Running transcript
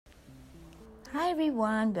Hi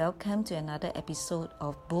everyone, welcome to another episode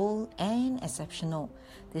of Bold and Exceptional.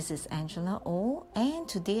 This is Angela O, and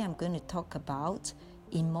today I'm going to talk about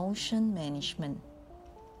emotion management.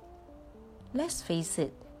 Let's face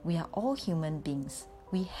it, we are all human beings.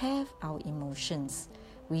 We have our emotions.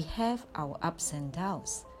 We have our ups and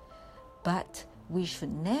downs. But we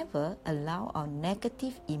should never allow our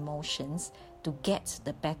negative emotions to get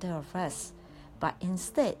the better of us, but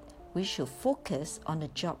instead we should focus on the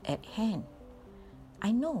job at hand.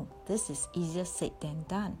 I know this is easier said than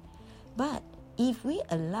done, but if we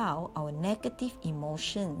allow our negative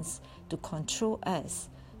emotions to control us,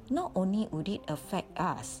 not only would it affect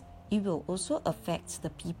us, it will also affect the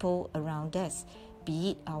people around us,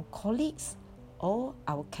 be it our colleagues or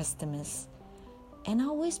our customers. And I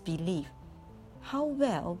always believe how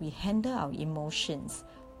well we handle our emotions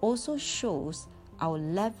also shows our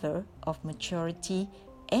level of maturity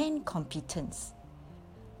and competence.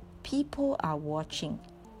 People are watching.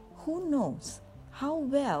 Who knows how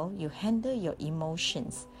well you handle your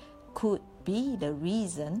emotions could be the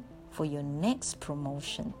reason for your next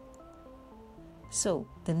promotion. So,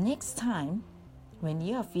 the next time when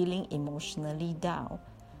you are feeling emotionally down,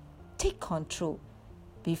 take control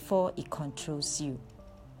before it controls you.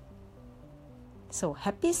 So,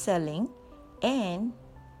 happy selling, and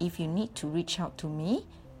if you need to reach out to me,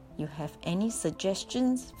 you have any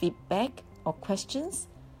suggestions, feedback, or questions,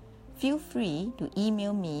 feel free to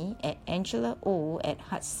email me at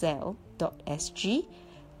angelao@heartsell.sg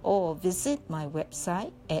or visit my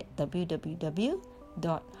website at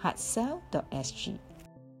www.heartsell.sg.